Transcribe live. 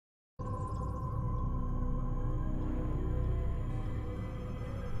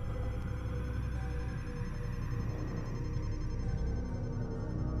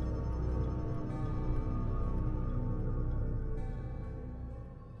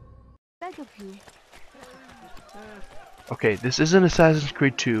beg of you. Okay, this isn't Assassin's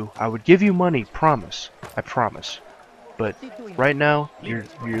Creed 2. I would give you money, promise. I promise. But right now, you're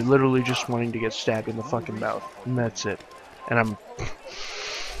literally just wanting to get stabbed in the fucking mouth, and that's it. And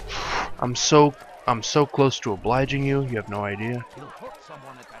I'm so close to obliging you. You have no idea.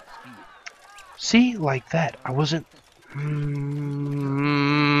 See, like that. I wasn't.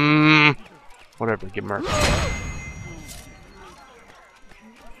 Whatever. Get murked.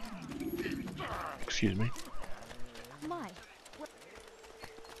 Excuse me.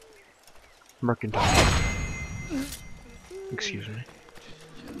 Mercantile. Excuse me.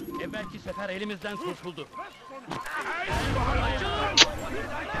 Evvelki sefer elimizden kurtuldu.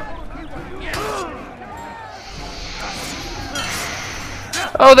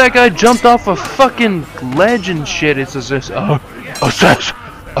 Oh, that guy jumped off a fucking ledge and shit. It's as this.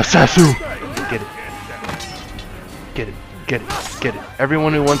 Assassin. Get it. Get it. Get it. Get it.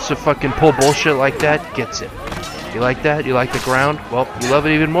 Everyone who wants to fucking pull bullshit like that gets it. You like that? You like the ground? Well, you love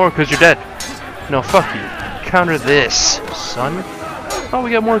it even more because you're dead. No, fuck you. Counter this, son. Oh,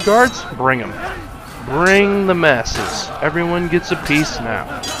 we got more guards? Bring them. Bring the masses. Everyone gets a piece now.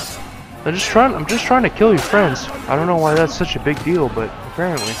 I'm just trying to kill your friends. I don't know why that's such a big deal, but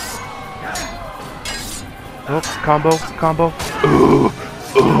apparently. Oh, combo. Ooh,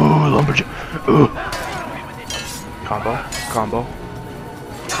 lumberjack. Ooh. Combo.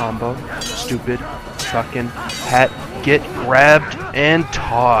 Stupid. Fucking hat. Get grabbed and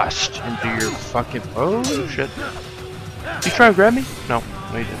tossed into your fucking. Oh shit. You trying to grab me? No,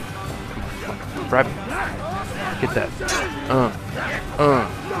 you didn't. Come on, grab me. Get that.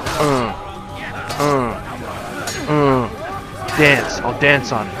 Dance. I'll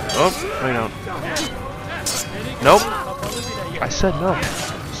dance on it. Oh, no you don't. Nope. I said no.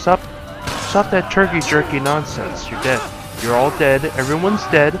 Stop that turkey jerky nonsense. You're dead. You're all dead. Everyone's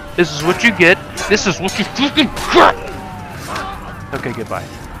dead. This is what you get. This is what you fucking get. Okay, goodbye.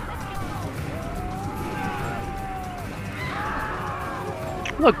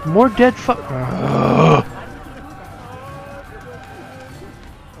 Look, more dead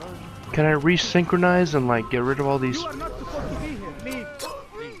Can I resynchronize and like get rid of all these?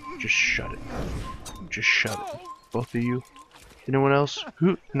 Just shut it. Just shut it. Both of you. Anyone else?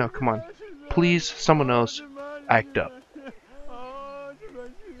 Who? No, come on. Please, someone else, act up.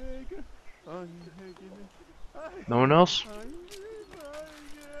 No one else?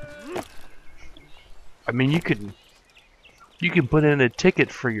 I mean, you can put in a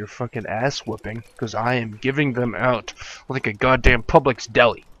ticket for your fucking ass whooping, because I am giving them out like a goddamn Publix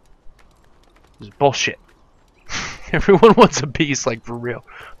deli. This is bullshit. Everyone wants a piece, like for real.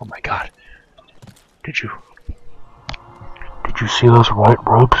 Oh my god. Did you see those white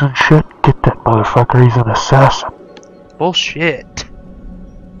robes and shit? Get that motherfucker, he's an assassin. Bullshit.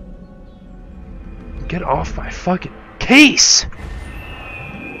 Get off my fucking case!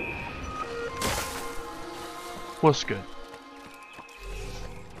 What's good?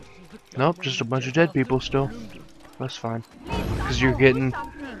 Nope, just a bunch of dead people still. That's fine. Because you're getting...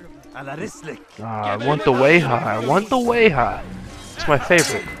 I want the way high. I want the way high. It's my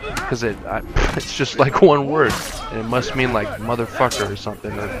favorite. Because it's just like one word. And it must mean like motherfucker or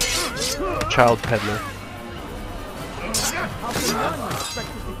something. Or child peddler.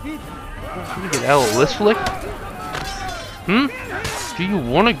 You get L Lislick? Do you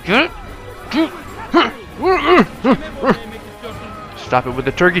want to get it? Stop it with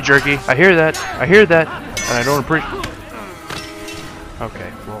the turkey jerky. I hear that. And I don't appreciate.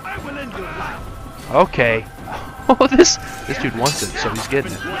 Okay, well. Okay. Oh, this dude wants it, so he's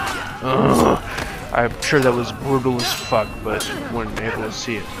getting it. Ugh. I'm sure that was brutal as fuck, but wasn't able to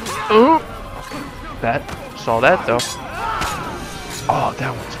see it. Saw that though. Oh,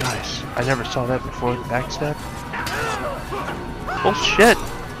 that one's nice. I never saw that before. The backstab. Oh shit.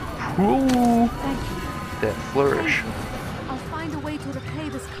 Ooh. That flourish. I'll find a way to repay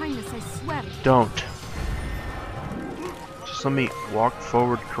this kindness, I swear. Don't. Just let me walk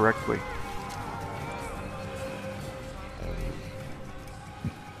forward correctly.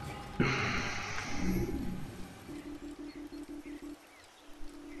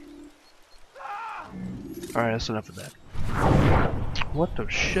 Alright, that's enough of that. What the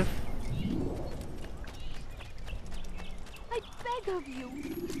shit? I beg of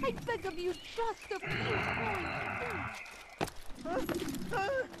you just a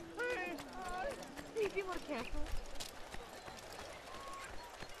please, be more careful.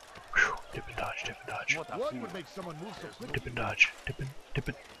 Whew, dip and dodge. What would make someone move so quickly? Dip and dodge.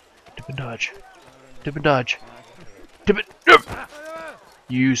 Dip and dodge.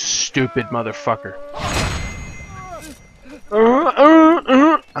 You stupid motherfucker. I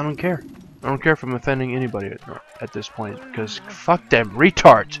don't don't care. I don't care if I'm offending anybody at this point, because fuck them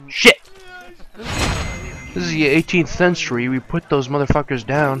retards. Shit! This is the 18th century, we put those motherfuckers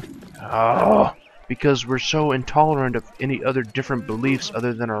down. Oh, because we're so intolerant of any other different beliefs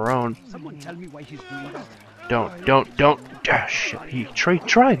other than our own. Someone tell me why he's doing that. Don't. Ah, shit, he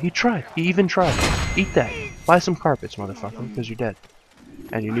tried. He even tried. Eat that. Buy some carpets, motherfucker, because you're dead.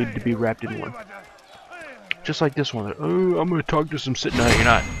 And you need to be wrapped in one. Just like this one. Oh, I'm gonna talk to some No, you're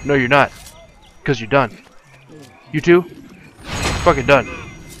not. No, you're not. Because you're done. You too? Fucking done.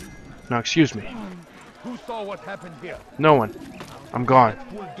 Now, excuse me. Who saw what happened here? No one. I'm gone.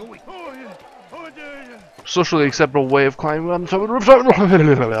 We'll do it. Socially acceptable way of climbing on top of the roof.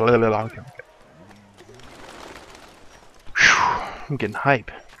 Okay. I'm getting hype.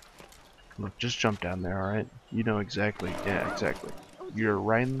 Look, just jump down there, alright? You know exactly. Yeah, exactly. You're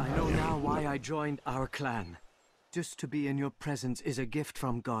right. I know now why I joined our clan. Just to be in your presence is a gift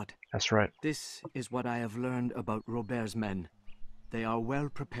from God. That's right. This is what I have learned about Robert's men. They are well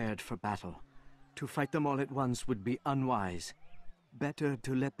prepared for battle. To fight them all at once would be unwise. Better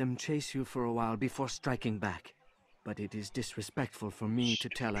to let them chase you for a while before striking back. But it is disrespectful for me to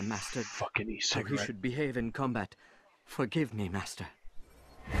tell a master fucking how e-cigarette. he should behave in combat. Forgive me, master.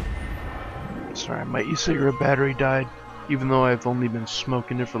 Sorry, my e-cigarette battery died. Even though I've only been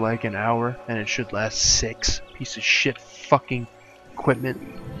smoking it for like an hour, and it should last 6. Piece of shit fucking equipment.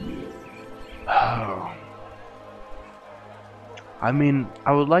 Oh. I mean,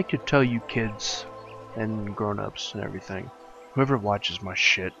 I would like to tell you kids and grown-ups and everything. Whoever watches my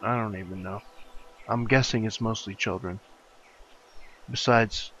shit, I don't even know. I'm guessing it's mostly children.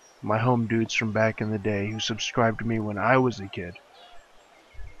 Besides my home dudes from back in the day who subscribed to me when I was a kid.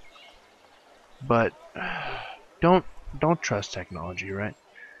 But don't trust technology, right?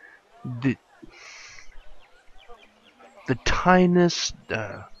 The tiniest,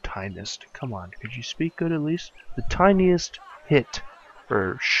 come on, could you speak good at least? The tiniest hit,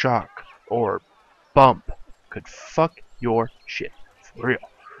 or shock, or bump could fuck your shit, for real.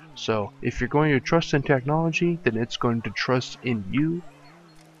 So, if you're going to trust in technology, then it's going to trust in you,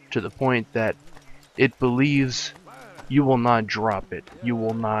 to the point that it believes you will not drop it, you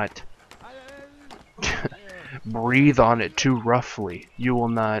will not breathe on it too roughly. You will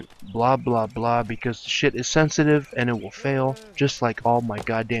not blah blah blah because the shit is sensitive and it will fail, just like all my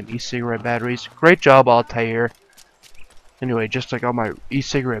goddamn e-cigarette batteries. Great job, Altair. Anyway, just like all my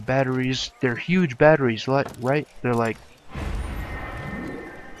e-cigarette batteries, they're huge batteries, right? They're like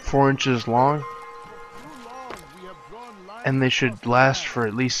 4 inches long, and they should last for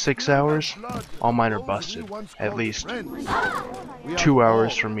at least 6 hours. All mine are busted. At least 2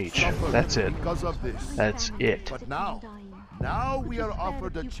 hours from each. That's it. That's it. But now we are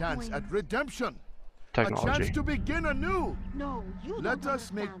offered a chance at redemption. A Technology. chance to begin anew. No, you Let don't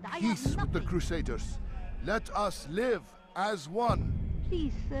us make understand. I have peace with the nothing. Crusaders. Let us live as one.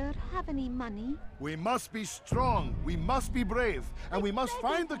 Please, sir, have any money? We must be strong, we must be brave, and we must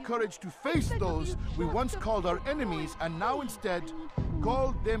find the courage to face those we once called our enemies and now instead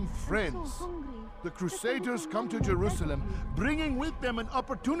call them friends. The Crusaders come to Jerusalem, bringing with them an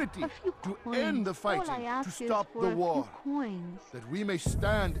opportunity to end the fighting, to stop the war. That we may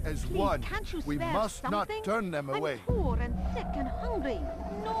stand as one, we must not turn them away. I'm poor and sick and hungry.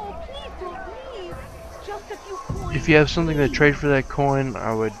 No, please don't leave. Just a few coins. If you have something to trade for that coin,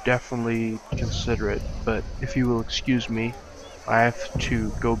 I would definitely consider it. But if you will excuse me, I have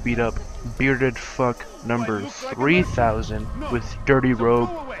to go beat up Bearded Fuck number 3000 with Dirty Robe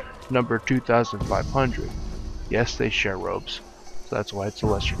number 2500. Yes, they share robes, so that's why it's a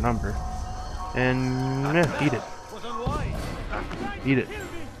lesser number. And yeah, eat it. Eat it.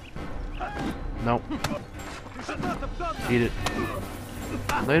 Nope. Eat it.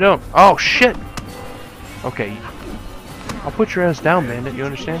 They don't. Oh shit! Okay. I'll put your ass down, bandit, you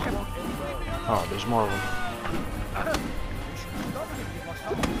understand? Oh, there's more of them.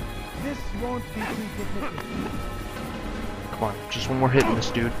 This won't be Come on, just one more hit in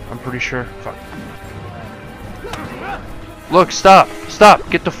this dude. I'm pretty sure. Fuck. Look, stop! Stop!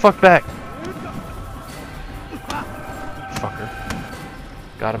 Get the fuck back! Fucker.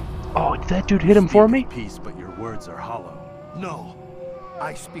 Got him. Oh, did that dude hit him for me? Peace, but your words are hollow. No,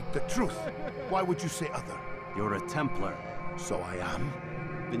 I speak the truth. Why would you say other? You're a Templar. So I am.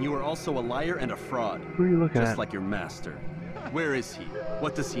 Then you are also a liar and a fraud. Who are you looking Just at? like your master. Where is he?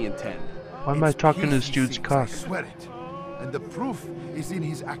 What does he intend? Why am I It's talking to peace this he dude's seeks, cock? I swear it. And the proof is in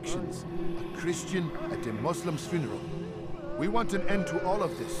his actions. A Christian at a Muslim's funeral. We want an end to all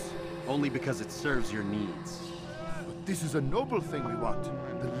of this. Only because it serves your needs. But this is a noble thing we want.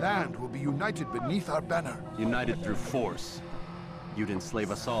 The land will be united beneath our banner. United through force. You'd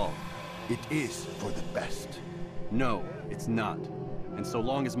enslave us all. It is for the best. No, it's not. And so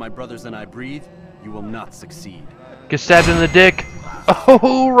long as my brothers and I breathe, you will not succeed. Get stabbed in the dick.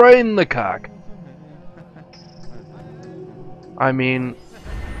 Oh, right in the cock. I mean,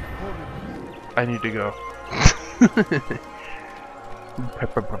 I need to go.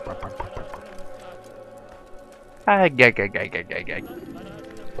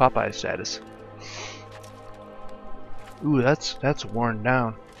 Popeye status. Ooh, that's worn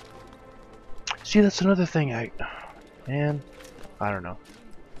down. See, that's another thing. Man, I don't know.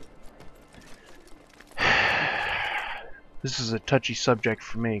 This is a touchy subject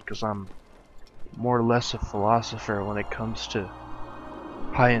for me because I'm more or less a philosopher when it comes to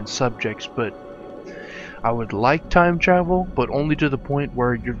high-end subjects, but I would like time travel, but only to the point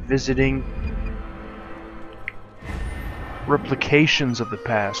where you're visiting replications of the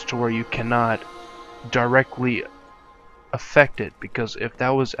past to where you cannot directly affect it, because if that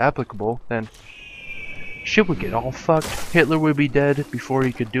was applicable, then shit would get all fucked. Hitler would be dead before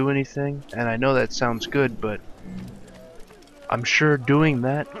he could do anything, and I know that sounds good, but I'm sure doing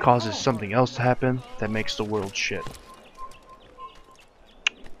that causes something else to happen that makes the world shit.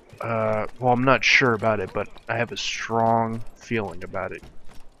 Well, I'm not sure about it, but I have a strong feeling about it.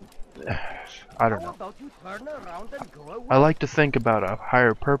 I don't know. I like to think about a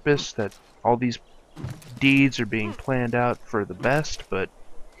higher purpose, that all these deeds are being planned out for the best, but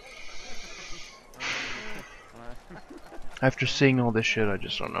after seeing all this shit, I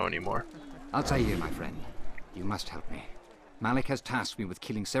just don't know anymore. Altair, my friend, you must help me. Malik has tasked me with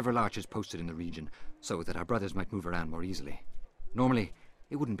killing several archers posted in the region, so that our brothers might move around more easily. Normally,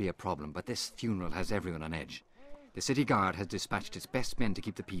 it wouldn't be a problem, but this funeral has everyone on edge. The city guard has dispatched its best men to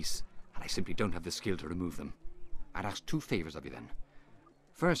keep the peace, and I simply don't have the skill to remove them. I'd ask 2 favors of you then.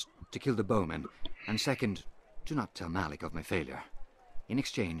 First, to kill the bowmen, and second, do not tell Malik of my failure. In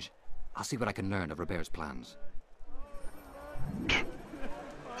exchange, I'll see what I can learn of Robert's plans.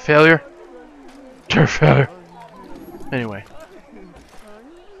 Failure? Pure failure. Anyway.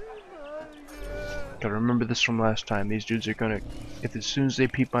 Gotta remember this from last time. These dudes are gonna, if as soon as they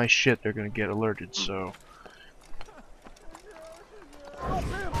peep my shit, they're gonna get alerted, so.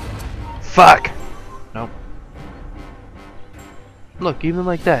 Fuck! Nope. Look, even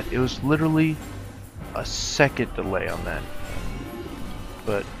like that, it was literally a second delay on that.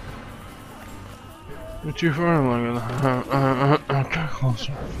 But you're too far along. Okay,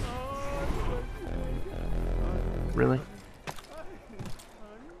 closer. Really?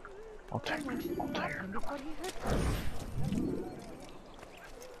 I'll take her.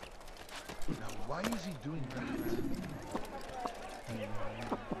 Now, why is he doing that?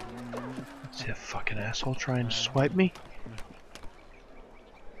 Is that fucking asshole trying to swipe me?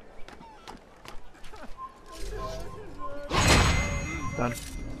 Done.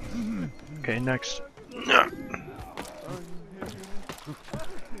 Okay, next.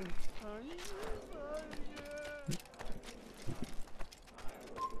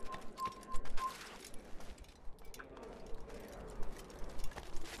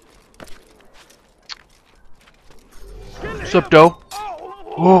 What's up, Doe?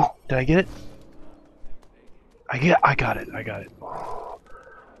 Oh, did I get it? I got it.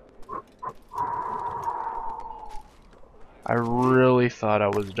 I really thought I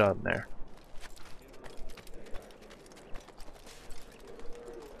was done there.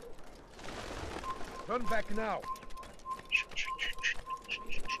 Turn back now.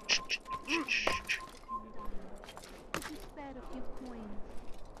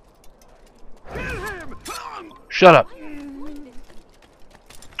 Shut up.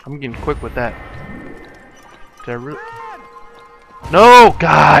 I'm getting quick with that. Did I really? No,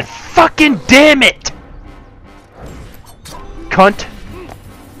 God, fucking damn it! Cunt.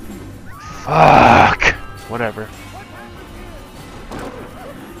 Fuck. Whatever.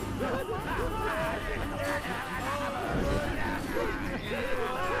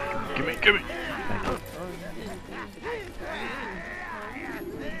 Give me. Thank you.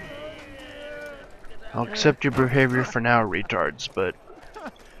 I'll accept your behavior for now, retards, but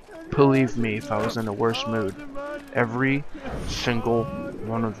believe me, if I was in a worse mood, every single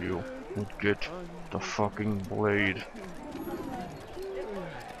one of you would get the fucking blade.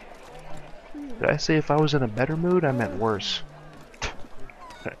 Did I say if I was in a better mood? I meant worse.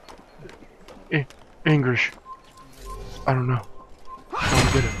 English. I don't know. I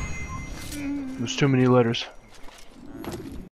don't get it. There's too many letters.